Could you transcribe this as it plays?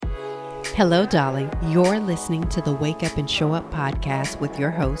Hello, darling. You're listening to the Wake Up and Show Up podcast with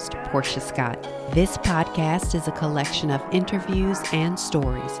your host, Portia Scott. This podcast is a collection of interviews and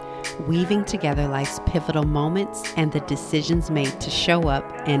stories, weaving together life's pivotal moments and the decisions made to show up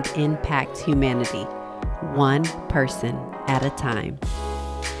and impact humanity, one person at a time.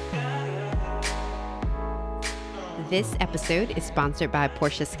 This episode is sponsored by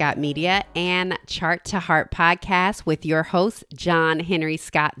Portia Scott Media and Chart to Heart podcast with your host, John Henry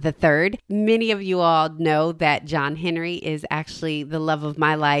Scott III. Many of you all know that John Henry is actually the love of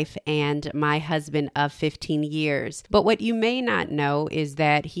my life and my husband of 15 years. But what you may not know is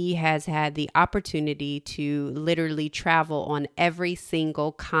that he has had the opportunity to literally travel on every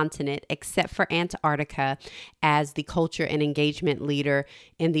single continent except for Antarctica as the culture and engagement leader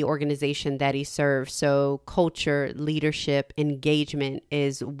in the organization that he serves. So culture, leadership, engagement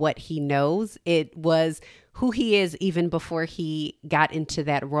is what he knows. It was who he is even before he got into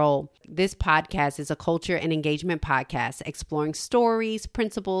that role. This podcast is a culture and engagement podcast exploring stories,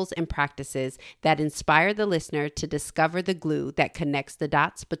 principles, and practices that inspire the listener to discover the glue that connects the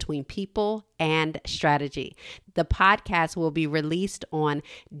dots between people and strategy. The podcast will be released on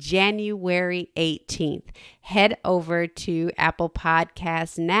January 18th. Head over to Apple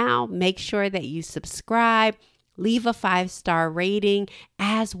Podcasts now. Make sure that you subscribe, leave a 5-star rating,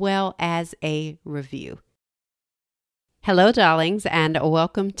 as well as a review. Hello, darlings, and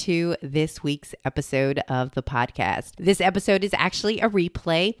welcome to this week's episode of the podcast. This episode is actually a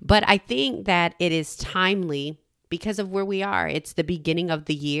replay, but I think that it is timely because of where we are. It's the beginning of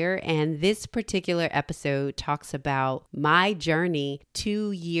the year, and this particular episode talks about my journey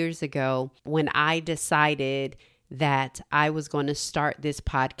 2 years ago when I decided that I was going to start this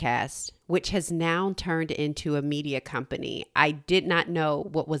podcast, which has now turned into a media company. I did not know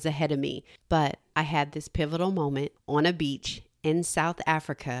what was ahead of me, but I had this pivotal moment on a beach in South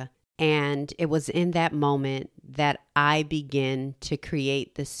Africa. And it was in that moment that I began to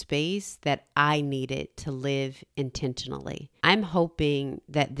create the space that I needed to live intentionally. I'm hoping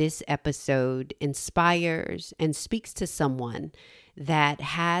that this episode inspires and speaks to someone that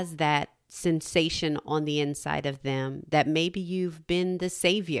has that sensation on the inside of them, that maybe you've been the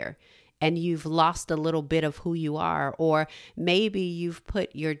savior and you've lost a little bit of who you are, or maybe you've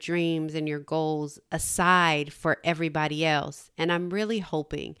put your dreams and your goals aside for everybody else. And I'm really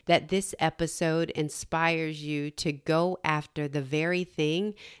hoping that this episode inspires you to go after the very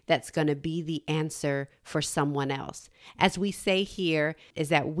thing that's going to be the answer for someone else. As we say here, is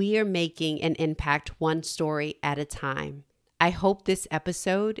that we are making an impact one story at a time. I hope this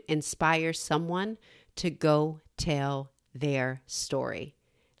episode inspires someone to go tell their story.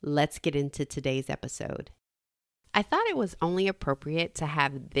 Let's get into today's episode. I thought it was only appropriate to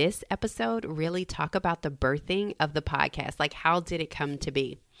have this episode really talk about the birthing of the podcast. Like, how did it come to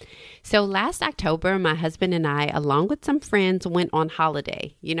be? So last October, my husband and I, along with some friends, went on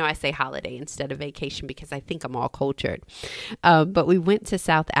holiday. You know, I say holiday instead of vacation because I think I'm all cultured. But we went to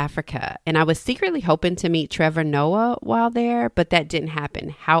South Africa, and I was secretly hoping to meet Trevor Noah while there, but that didn't happen.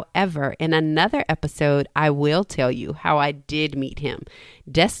 However, in another episode, I will tell you how I did meet him.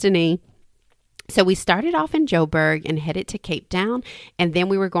 Destiny. So we started off in Joburg and headed to Cape Town, and then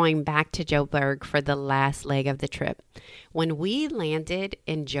we were going back to Joburg for the last leg of the trip. When we landed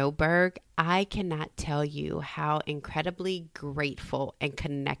in Joburg, I cannot tell you how incredibly grateful and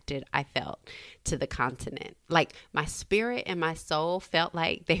connected I felt to the continent. Like, my spirit and my soul felt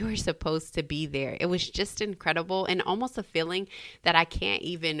like they were supposed to be there. It was just incredible and almost a feeling that I can't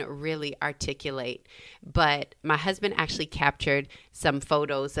even really articulate. But my husband actually captured some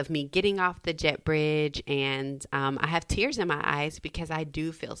photos of me getting off the jet bridge, and I have tears in my eyes because I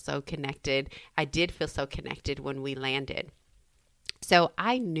do feel so connected. I did feel so connected when we landed. So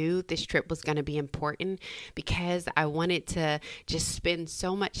I knew this trip was going to be important because I wanted to just spend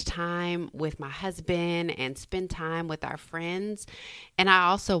so much time with my husband and spend time with our friends. And I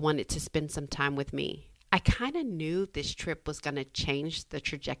also wanted to spend some time with me. I kind of knew this trip was going to change the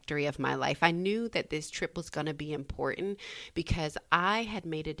trajectory of my life. I knew that this trip was going to be important because I had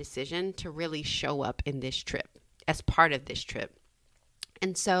made a decision to really show up in this trip as part of this trip.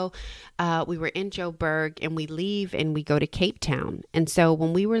 And so we were in Joburg, and we leave and we go to Cape Town. And so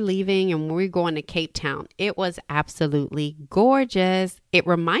when we were leaving and when we were going to Cape Town, it was absolutely gorgeous. It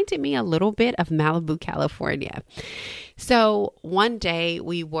reminded me a little bit of Malibu, California. So one day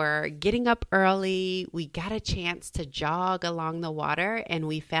we were getting up early. We got a chance to jog along the water, and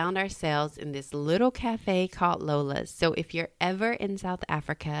we found ourselves in this little cafe called Lola's. So if you're ever in South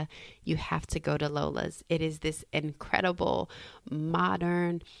Africa, you have to go to Lola's. It is this incredible, modern,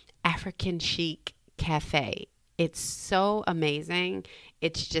 African chic cafe. It's so amazing.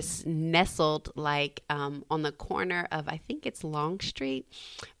 It's just nestled like on the corner of, I think it's Long Street,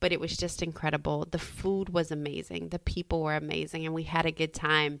 but it was just incredible. The food was amazing. The people were amazing, and we had a good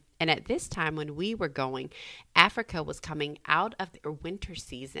time. And at this time when we were going, Africa was coming out of their winter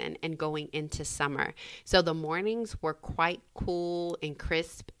season and going into summer. So the mornings were quite cool and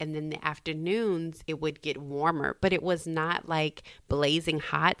crisp, and then the afternoons it would get warmer, but it was not like blazing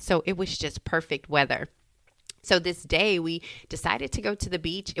hot. So it was just perfect weather. So this day we decided to go to the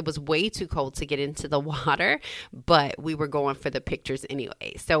beach. It was way too cold to get into the water, but we were going for the pictures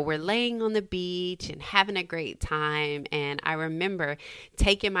anyway. So we're laying on the beach and having a great time. And I remember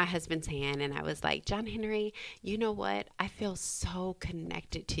taking my husband's hand and I was like, John Henry, you know what? I feel so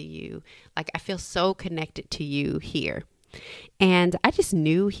connected to you. Like I feel so connected to you here. And I just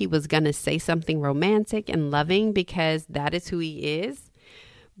knew he was going to say something romantic and loving because that is who he is.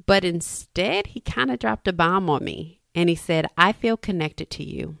 But instead, he kind of dropped a bomb on me and he said, I feel connected to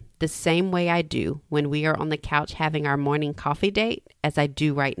you the same way I do when we are on the couch having our morning coffee date as I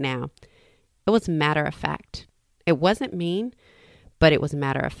do right now. It was matter of fact. It wasn't mean, but it was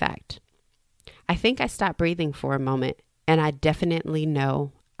matter of fact. I think I stopped breathing for a moment, and I definitely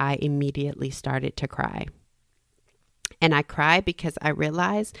know I immediately started to cry. And I cried because I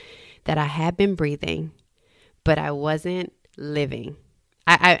realized that I had been breathing, but I wasn't living.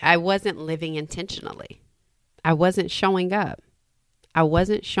 I wasn't living intentionally. I wasn't showing up. I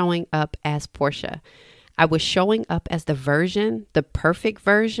wasn't showing up as Portia. I was showing up as the perfect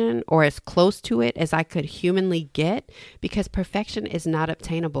version, or as close to it as I could humanly get, because perfection is not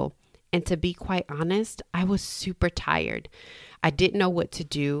obtainable. And to be quite honest, I was super tired. I didn't know what to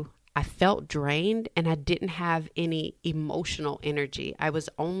do. I felt drained and I didn't have any emotional energy. I was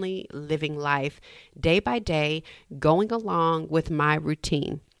only living life day by day, going along with my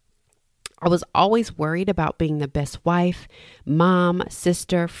routine. I was always worried about being the best wife, mom,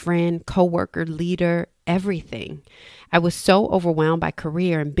 sister, friend, coworker, leader, everything. I was so overwhelmed by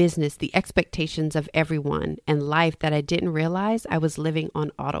career and business, the expectations of everyone, and life that I didn't realize I was living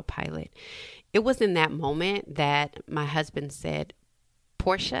on autopilot. It was in that moment that my husband said,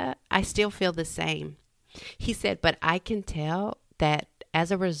 Portia, I still feel the same. He said, but I can tell that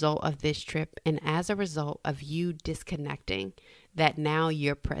as a result of this trip and as a result of you disconnecting, that now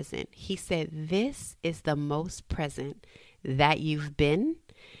you're present. He said, this is the most present that you've been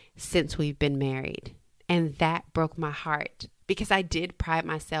since we've been married. And that broke my heart because I did pride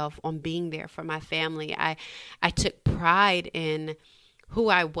myself on being there for my family. I took pride in who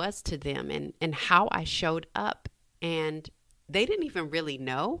I was to them and how I showed up. And they didn't even really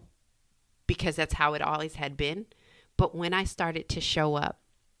know because that's how it always had been. But when I started to show up,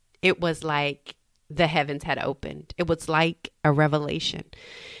 it was like the heavens had opened. It was like a revelation.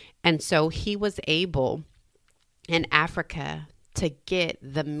 And so he was able in Africa to get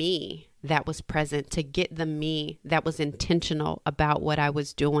the me that was present, to get the me that was intentional about what I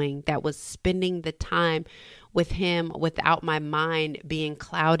was doing, that was spending the time with him without my mind being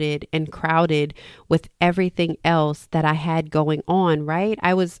clouded and crowded with everything else that I had going on, right?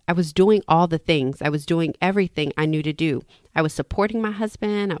 I was doing all the things. I was doing everything I knew to do. I was supporting my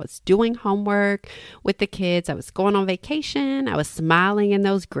husband. I was doing homework with the kids. I was going on vacation. I was smiling in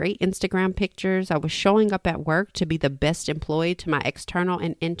those great Instagram pictures. I was showing up at work to be the best employee to my external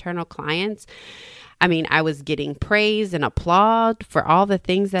and internal clients. I mean, I was getting praise and applaud for all the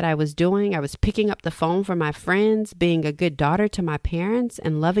things that I was doing. I was picking up the phone for my friends, being a good daughter to my parents,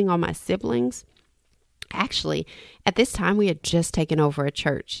 and loving all my siblings. Actually, at this time, we had just taken over a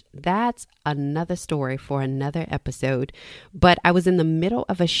church. That's another story for another episode. But I was in the middle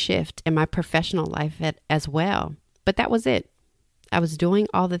of a shift in my professional life as well. But that was it. I was doing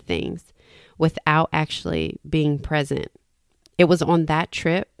all the things without actually being present. It was on that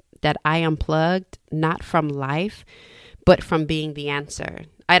trip that I unplugged, not from life, but from being the answer.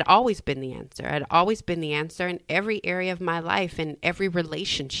 I'd always been the answer. I'd always been the answer in every area of my life, in every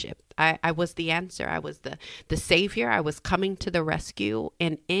relationship. I was the answer. I was the savior. I was coming to the rescue.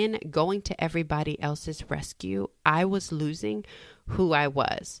 And in going to everybody else's rescue, I was losing who I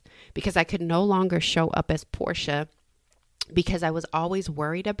was because I could no longer show up as Portia because I was always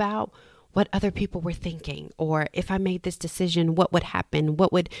worried about what other people were thinking, or if I made this decision, what would happen?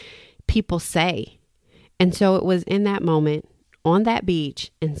 What would people say? And so it was in that moment on that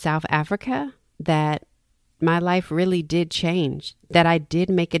beach in South Africa that my life really did change, that I did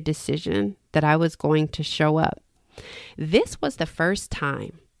make a decision that I was going to show up. This was the first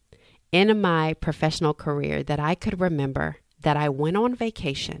time in my professional career that I could remember that I went on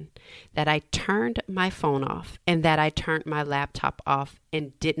vacation, that I turned my phone off, and that I turned my laptop off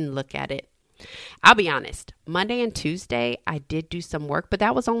and didn't look at it. I'll be honest, Monday and Tuesday, I did do some work, but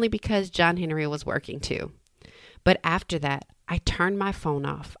that was only because John Henry was working too. But after that, I turned my phone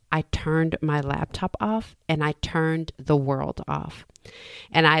off. I turned my laptop off, and I turned the world off.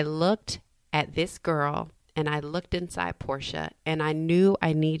 And I looked at this girl, and I looked inside Portia, and I knew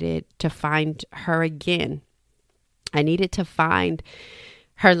I needed to find her again. I needed to find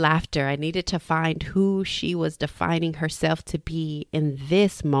her laughter. I needed to find who she was defining herself to be in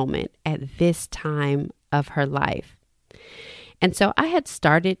this moment at this time of her life. And so I had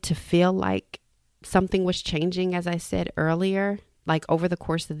started to feel like something was changing, as I said earlier, like over the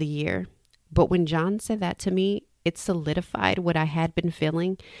course of the year. But when John said that to me, it solidified what I had been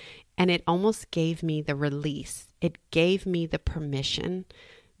feeling, and it almost gave me the release. It gave me the permission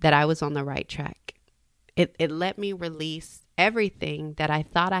that I was on the right track. It let me release everything that I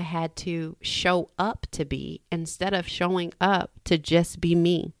thought I had to show up to be instead of showing up to just be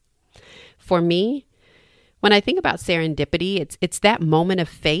me. For me, when I think about serendipity, it's that moment of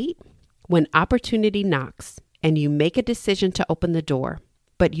fate when opportunity knocks and you make a decision to open the door,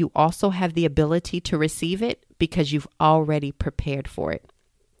 but you also have the ability to receive it because you've already prepared for it.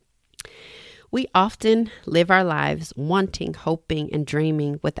 We often live our lives wanting, hoping, and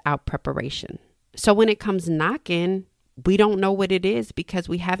dreaming without preparation. So when it comes knocking, we don't know what it is because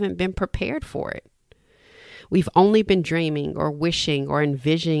we haven't been prepared for it. We've only been dreaming or wishing or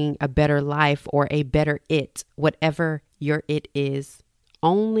envisioning a better life or a better it, whatever your it is.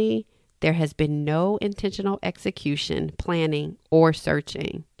 Only there has been no intentional execution, planning, or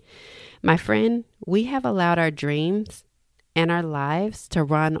searching. My friend, we have allowed our dreams and our lives to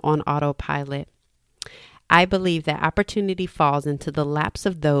run on autopilot. I believe that opportunity falls into the laps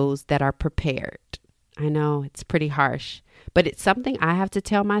of those that are prepared. I know it's pretty harsh, but it's something I have to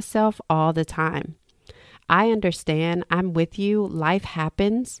tell myself all the time. I understand. I'm with you. Life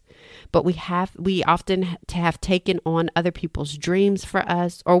happens, but we often have taken on other people's dreams for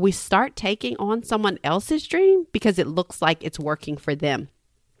us, or we start taking on someone else's dream because it looks like it's working for them.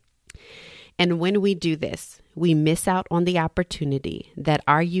 And when we do this, we miss out on the opportunity that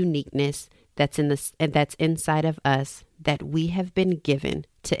our uniqueness that's inside of us, that we have been given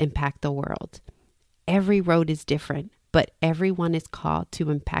to impact the world. Every road is different, but everyone is called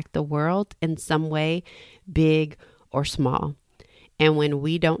to impact the world in some way, big or small. And when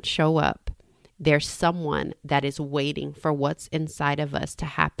we don't show up, there's someone that is waiting for what's inside of us to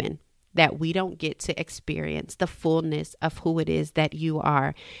happen, that we don't get to experience the fullness of who it is that you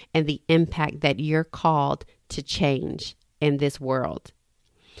are and the impact that you're called to change in this world.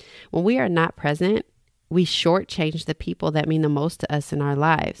 When we are not present, we shortchange the people that mean the most to us in our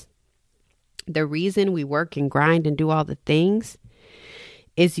lives. The reason we work and grind and do all the things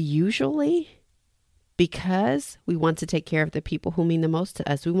is usually because we want to take care of the people who mean the most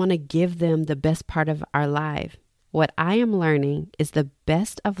to us. We want to give them the best part of our life. What I am learning is the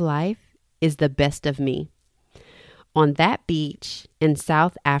best of life is the best of me. On that beach in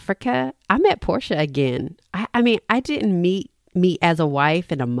South Africa, I met Portia again. I didn't meet as a wife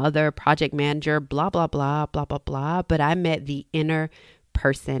and a mother, project manager, blah, blah, blah, blah, blah, blah. But I met the inner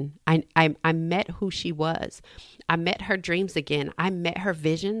person. I met who she was. I met her dreams again. I met her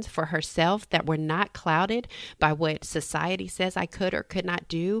visions for herself that were not clouded by what society says I could or could not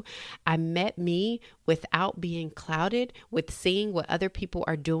do. I met me without being clouded with seeing what other people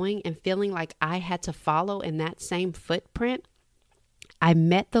are doing and feeling like I had to follow in that same footprint. I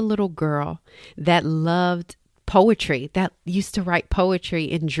met the little girl that loved poetry, that used to write poetry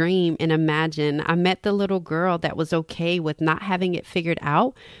and dream and imagine. I met the little girl that was okay with not having it figured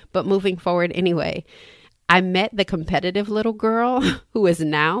out, but moving forward anyway. I met the competitive little girl who is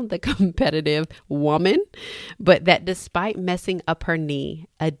now the competitive woman, but that despite messing up her knee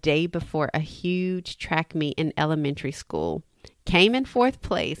a day before a huge track meet in elementary school, came in fourth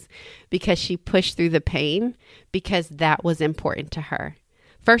place because she pushed through the pain because that was important to her.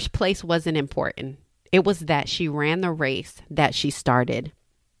 First place wasn't important. It was that she ran the race that she started.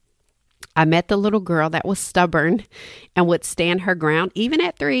 I met the little girl that was stubborn and would stand her ground even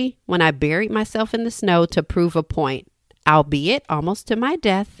at 3 when I buried myself in the snow to prove a point, albeit almost to my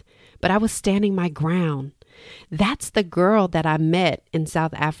death, but I was standing my ground. That's the girl that I met in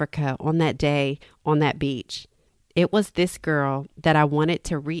South Africa on that day on that beach. It was this girl that I wanted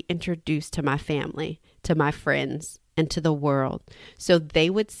to reintroduce to my family, to my friends, and to the world, so they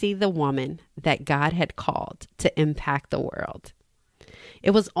would see the woman that God had called to impact the world.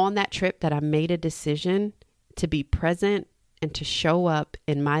 It was on that trip that I made a decision to be present and to show up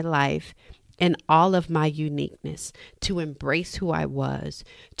in my life in all of my uniqueness, to embrace who I was,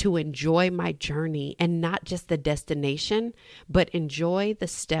 to enjoy my journey and not just the destination, but enjoy the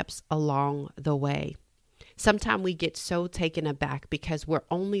steps along the way. Sometimes we get so taken aback because we're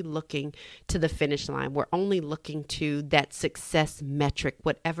only looking to the finish line. We're only looking to that success metric,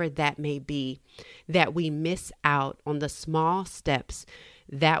 whatever that may be, that we miss out on the small steps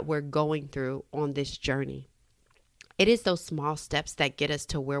that we're going through on this journey. It is those small steps that get us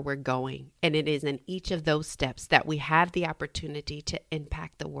to where we're going. And it is in each of those steps that we have the opportunity to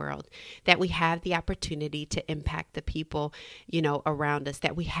impact the world, that we have the opportunity to impact the people, around us,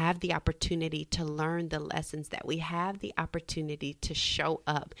 that we have the opportunity to learn the lessons, that we have the opportunity to show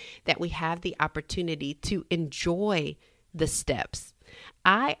up, that we have the opportunity to enjoy the steps.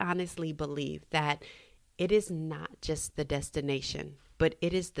 I honestly believe that it is not just the destination, but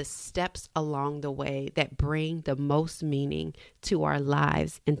it is the steps along the way that bring the most meaning to our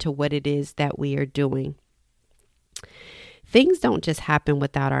lives and to what it is that we are doing. Things don't just happen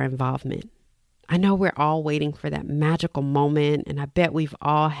without our involvement. I know we're all waiting for that magical moment, and I bet we've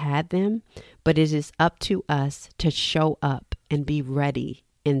all had them, but it is up to us to show up and be ready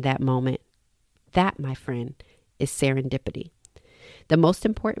in that moment. That, my friend, is serendipity. The most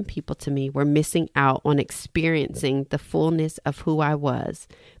important people to me were missing out on experiencing the fullness of who I was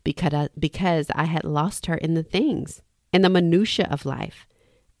because I had lost her in the things, in the minutia of life.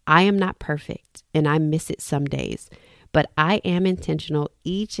 I am not perfect and I miss it some days, but I am intentional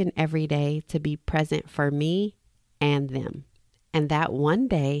each and every day to be present for me and them. And that one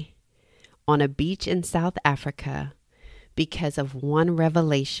day on a beach in South Africa, because of one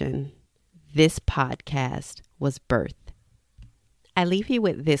revelation, this podcast was birthed. I leave you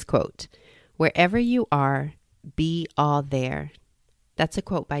with this quote: "Wherever you are, be all there." That's a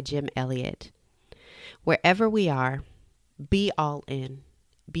quote by Jim Elliott. Wherever we are, be all in.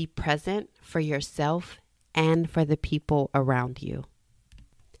 Be present for yourself and for the people around you.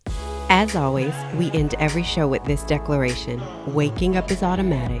 As always, we end every show with this declaration: waking up is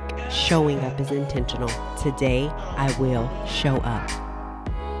automatic, showing up is intentional. Today, I will show up.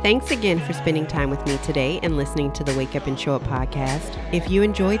 Thanks again for spending time with me today and listening to the Wake Up and Show Up podcast. If you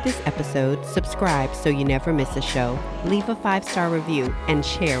enjoyed this episode, subscribe so you never miss a show, leave a 5-star review, and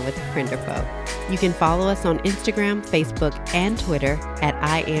share with a friend or foe. You can follow us on Instagram, Facebook, and Twitter at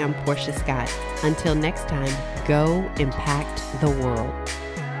I Am Portia Scott. Until next time, go impact the world.